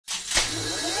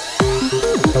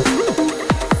Hello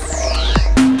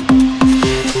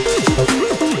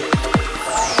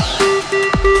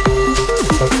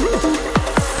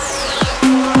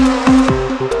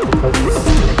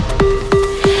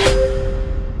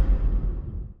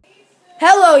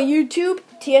YouTube,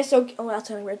 TSO, oh that's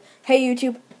something weird. Hey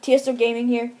YouTube, TSO Gaming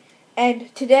here,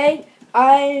 and today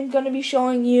I'm going to be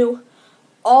showing you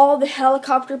all the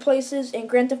helicopter places in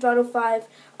Grand Theft Auto 5,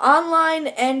 online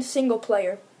and single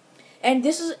player. And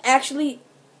this is actually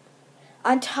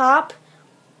on top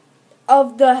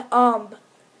of the,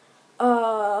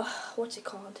 what's it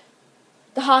called?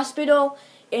 The hospital,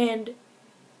 and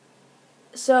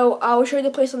so I will show you the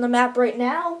place on the map right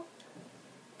now,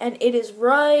 and it is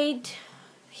right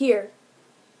here.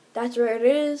 That's where it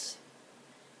is.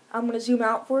 I'm going to zoom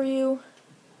out for you.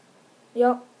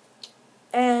 Yep.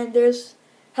 And there's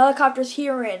helicopters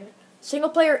here in single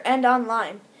player and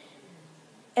online.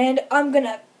 And I'm going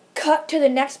to cut to the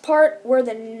next part where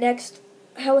the next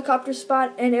helicopter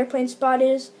spot and airplane spot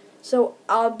is. So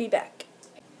I'll be back.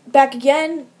 Back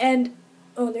again, and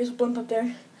oh, there's a blimp up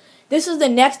there. This is the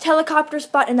next helicopter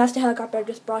spot, and that's the helicopter I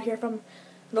just brought here from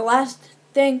the last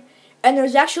thing. And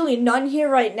there's actually none here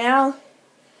right now,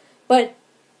 but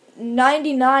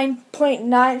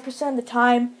 99.9% of the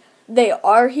time they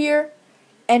are here.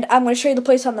 And I'm going to show you the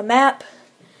place on the map.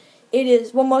 It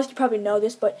is, well, most of you probably know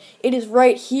this, but it is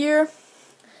right here.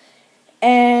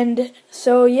 And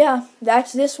so yeah,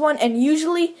 that's this one. And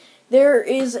usually there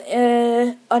is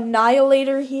an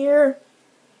annihilator here.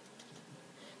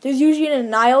 There's usually an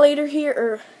annihilator here,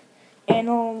 or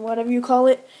whatever you call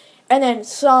it, and then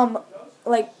some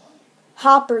like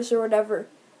hoppers or whatever.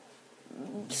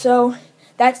 So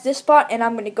that's this spot, and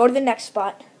I'm going to go to the next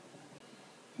spot.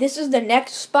 This is the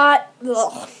next spot.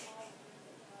 Ugh.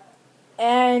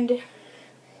 And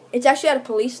it's actually at a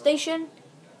police station.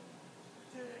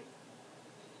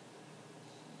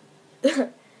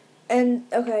 And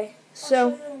okay,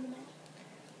 so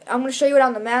I'm going to show you it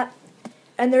on the map.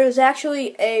 And there is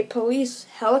actually a police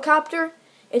helicopter.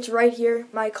 It's right here.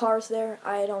 My car's there.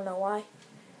 I don't know why.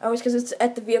 Oh, it's because it's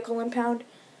at the vehicle impound.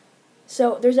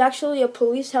 So there's actually a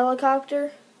police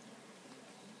helicopter.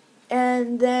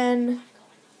 And then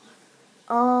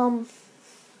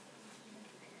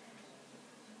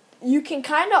you can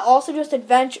kind of also just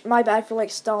adventure. My bad for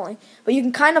like stalling. But you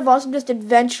can kind of also just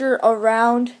adventure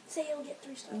around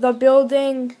the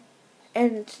building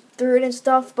and through it and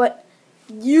stuff. But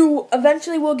you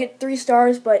eventually will get 3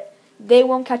 stars, but they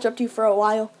won't catch up to you for a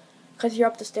while because you're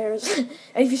up the stairs. And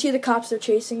if you see the cops, they're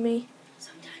chasing me.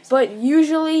 But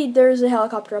usually there's a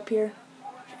helicopter up here.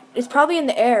 It's probably in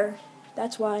the air.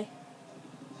 That's why.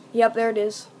 Yep, there it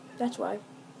is. That's why.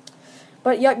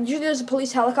 But yep, usually there's a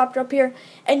police helicopter up here.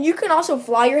 And you can also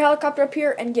fly your helicopter up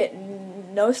here and get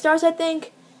no stars, I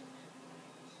think.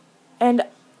 And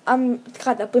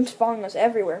God, that blimp's following us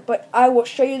everywhere. But I will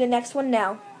show you the next one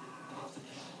now.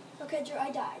 Okay, Drew,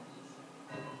 I died.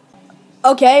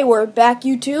 Okay, we're back,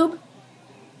 YouTube.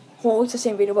 Well, it's the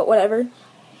same video, but whatever.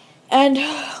 And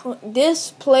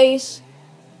this place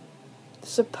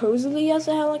supposedly has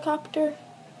a helicopter.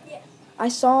 Yeah. I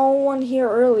saw one here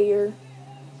earlier.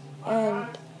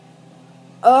 And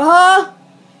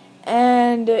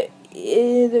and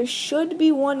there should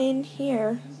be one in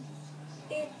here.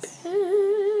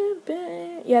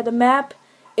 Yeah, the map.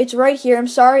 It's right here. I'm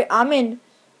sorry. I'm in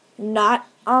not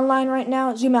online right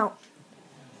now. Zoom out.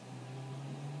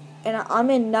 And I'm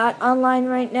in not online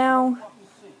right now.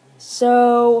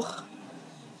 So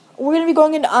we're going to be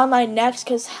going into online next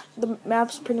because the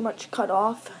map's pretty much cut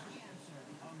off.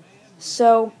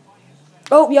 So,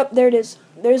 oh, yep, there it is.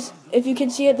 If you can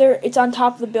see it there, it's on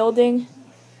top of the building.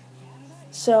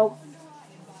 So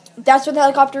that's where the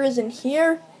helicopter is in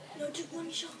here.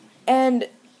 And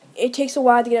it takes a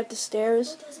while to get up the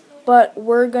stairs, but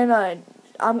I'm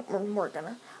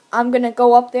gonna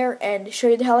go up there and show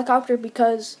you the helicopter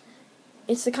because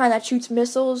it's the kind that shoots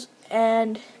missiles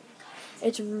and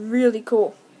it's really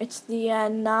cool. It's the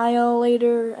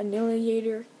Annihilator. I don't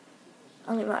even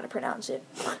know how to pronounce it.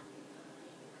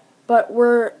 But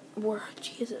we're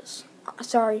Jesus.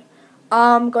 Sorry.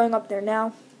 I'm going up there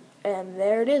now, and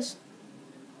there it is.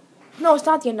 No, it's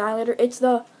not the Annihilator. It's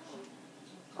the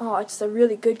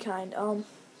really good kind.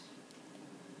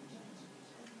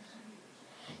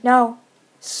 Now,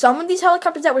 some of these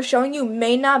helicopters that we're showing you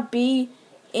may not be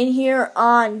in here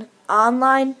on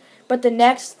online, but the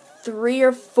next 3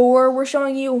 or 4 we're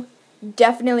showing you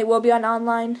definitely will be on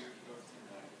online.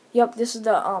 Yep, this is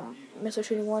the missile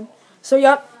shooting one. So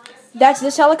yep, that's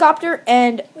this helicopter,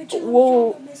 and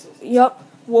we'll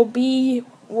be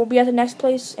at the next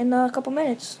place in a couple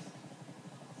minutes.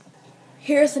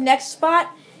 Here's the next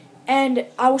spot, And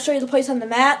I will show you the place on the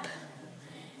map.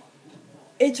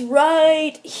 It's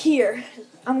right here.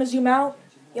 I'm gonna zoom out.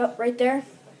 Yep, right there.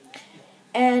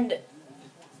 And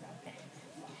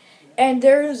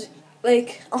there's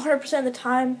like 100% of the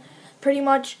time pretty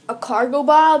much a cargo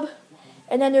bob,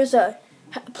 and then there's a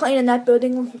plane in that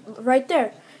building right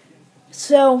there.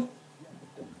 So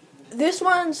this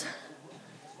one's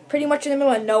pretty much in the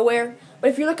middle of nowhere, but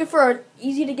if you're looking for an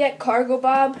easy to get cargo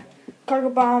bomb,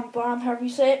 however you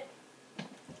say it,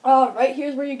 right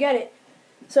here's where you get it.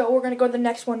 So we're gonna go to the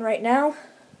next one right now.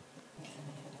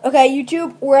 Okay,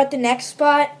 YouTube, we're at the next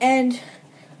spot, and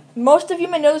most of you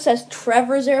may know this as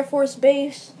Trevor's Airport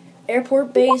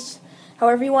Base,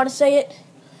 however you want to say it.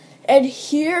 And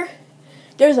here,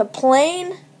 there's a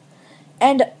plane,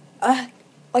 and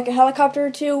like a helicopter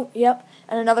or two, yep,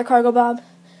 and another cargo bob.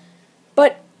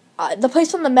 But the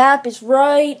place on the map is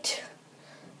right,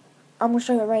 I'm going to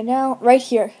show you it right now, right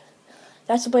here.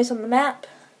 That's the place on the map.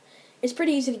 It's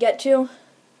pretty easy to get to.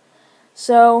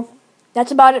 So,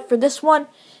 that's about it for this one,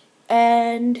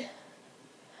 and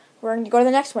we're going to go to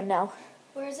the next one now.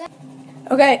 Where is it?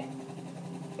 Okay,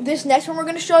 this next one we're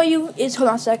going to show you is, hold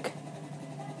on a sec,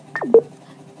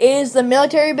 is the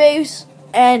military base,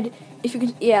 and if you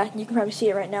can, yeah, you can probably see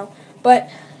it right now, but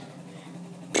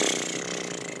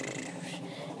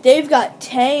they've got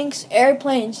tanks,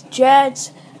 airplanes,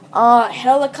 jets,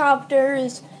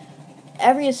 helicopters,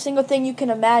 every single thing you can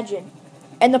imagine.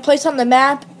 And the place on the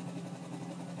map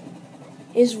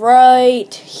is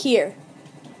right here.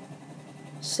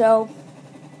 So,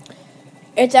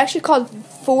 it's actually called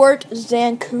Fort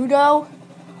Zancudo,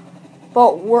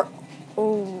 but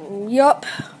yup.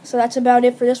 So that's about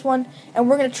it for this one. And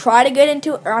we're gonna try to get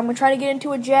into, or I'm gonna try to get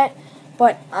into a jet,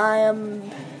 but I am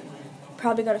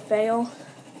probably gonna fail.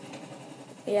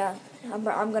 Yeah, I'm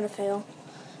gonna fail.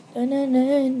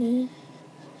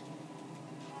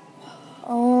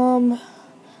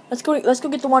 Let's go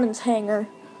get the one in this hangar.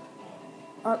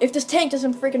 If this tank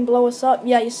doesn't freaking blow us up,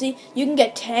 yeah, you see, you can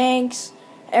get tanks,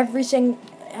 every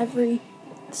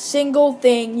single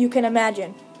thing you can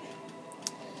imagine.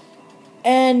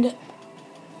 And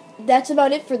that's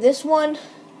about it for this one.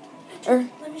 Let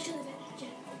me show the jet.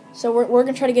 So we're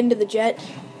gonna try to get into the jet.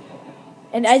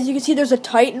 And as you can see, there's a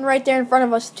Titan right there in front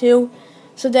of us too.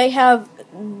 So they have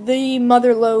the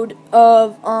mother load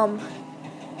of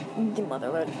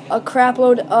a crap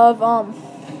load of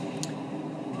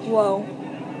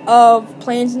of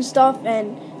planes and stuff,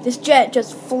 and this jet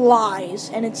just flies,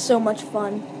 and it's so much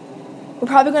fun. We're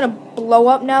probably gonna blow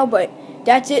up now, but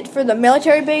that's it for the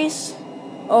military base.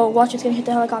 Oh, watch, it's gonna hit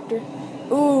the helicopter.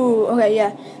 Ooh, okay,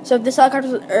 yeah. So this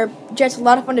jet's a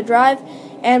lot of fun to drive,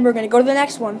 and we're gonna go to the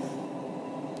next one.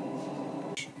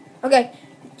 Okay,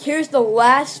 here's the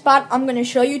last spot I'm gonna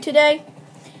show you today,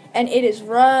 and it is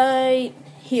right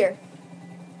here.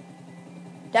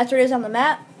 That's where it is on the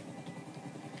map.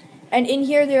 And in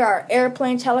here there are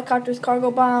airplanes, helicopters,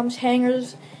 cargo bombs,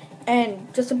 hangars,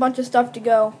 and just a bunch of stuff to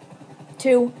go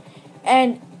to.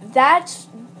 And that's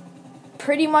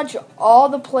pretty much all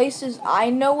the places I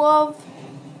know of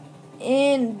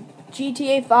in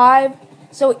GTA 5.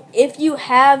 So if you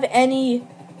have any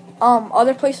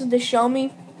other places to show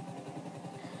me,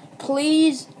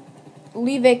 please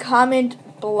leave a comment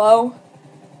below,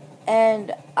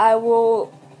 and I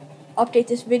will update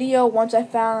this video once I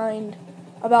find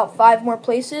about 5 more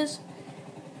places.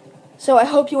 So I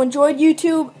hope you enjoyed,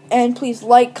 YouTube, and please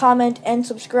like, comment, and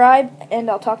subscribe, and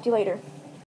I'll talk to you later.